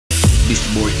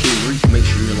It's your boy King Reese. Make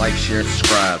sure you like, share, and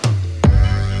subscribe.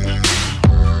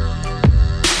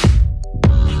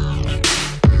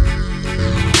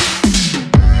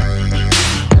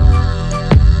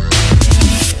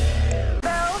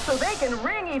 Bells so they can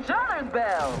ring each other's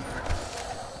bells.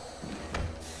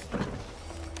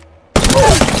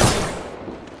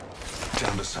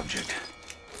 Down to subject.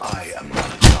 I am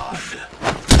not a god,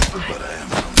 but I am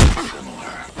something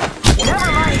similar.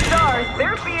 Never mind stars,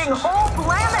 they're seeing whole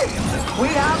planets. We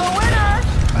have a winner.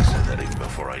 I said that even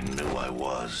before I knew I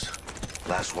was.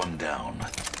 Last one down.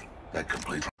 That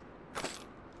complete.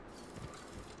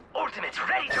 Ultimate's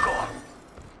ready to go.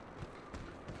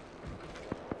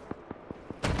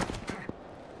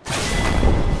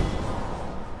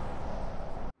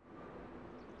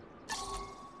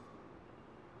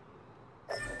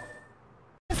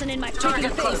 In my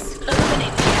target face.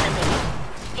 Eliminate the enemy.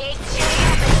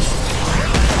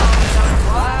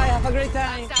 Bye, have a great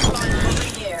time. Over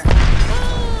here.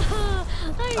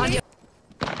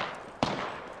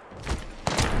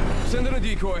 Send in a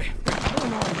decoy. Oh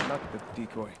no, not the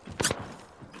decoy.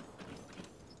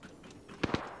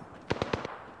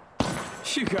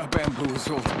 You got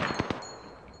bamboozled.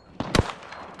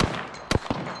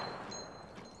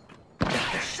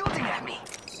 They're shooting at me.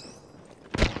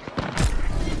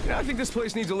 I think this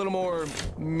place needs a little more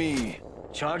me.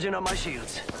 Charging on my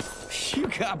shields. You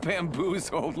got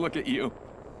bamboozled, look at you.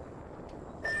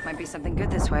 Might be something good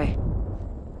this way.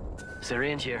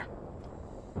 Syringe here.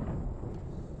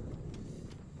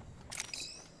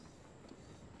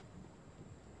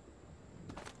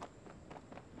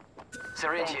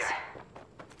 Syringe here.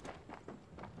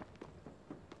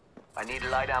 I need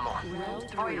light ammo.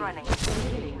 Void running.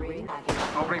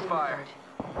 Opening fire.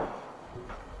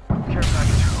 Care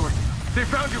package. They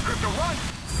found you, Crypto. Run!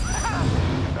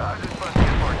 I was just busting in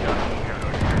for a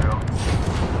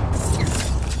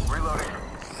Reloading.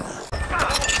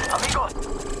 Amigos,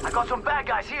 I got some bad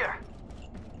guys here.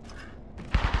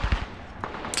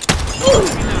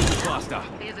 Pasta.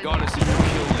 Gotta see you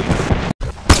kill me.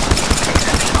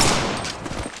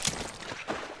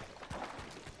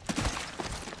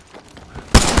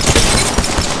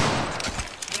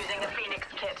 Using the Phoenix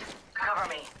kit. Cover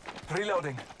me.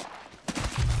 Reloading.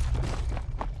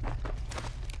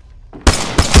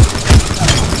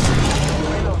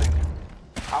 Reloading.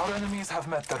 Our enemies have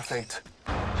met their fate.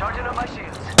 Charging on my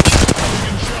shields.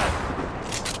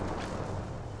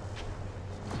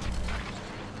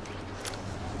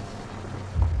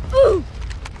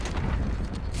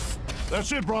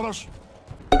 That's it, brothers.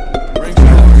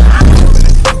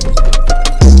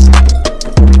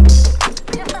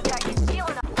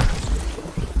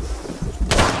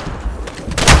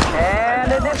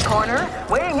 And in this corner,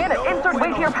 weighing in at insert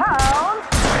weight here pounds,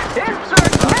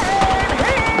 insert man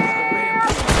here!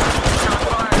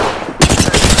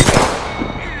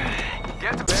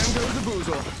 Get the bam goes the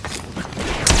boozle.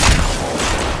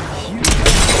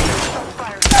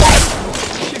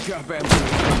 You got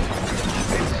bamboozled.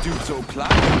 It's dude so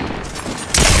cloud.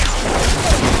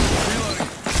 Reloading.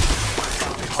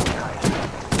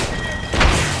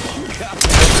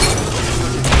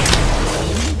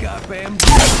 You got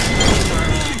bamboozled.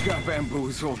 You got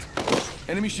bamboozled.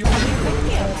 Enemy shield.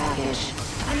 Package.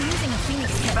 I'm using a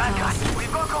Phoenix kit. Bad guys,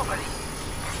 we've got company.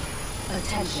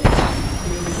 Attention.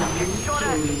 Shot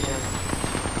at me.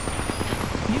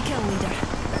 New kill leader.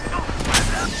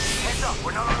 Heads up,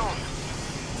 we're not alone.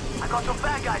 I got some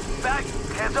bad guys.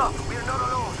 Heads up, we're not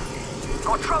alone.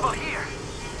 Got trouble here.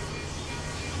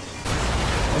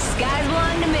 The skies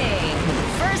belong to me.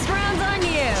 First round's on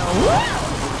you. Woo!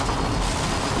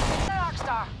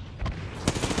 Rockstar.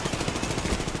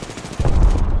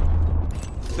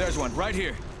 There's one, right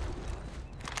here.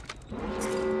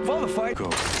 Follow the fight. Go.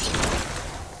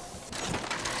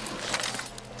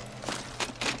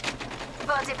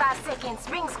 45 seconds.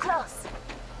 Rings close.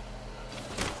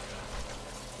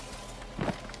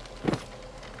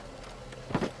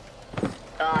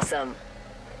 Awesome.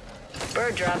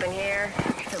 Bird dropping here.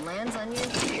 If it lands on you,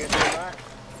 here's your luck.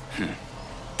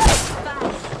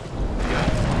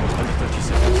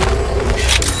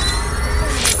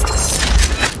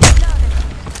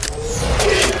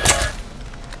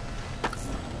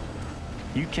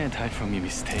 You can't hide from your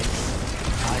mistakes.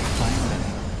 I find them.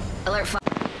 Alert 5.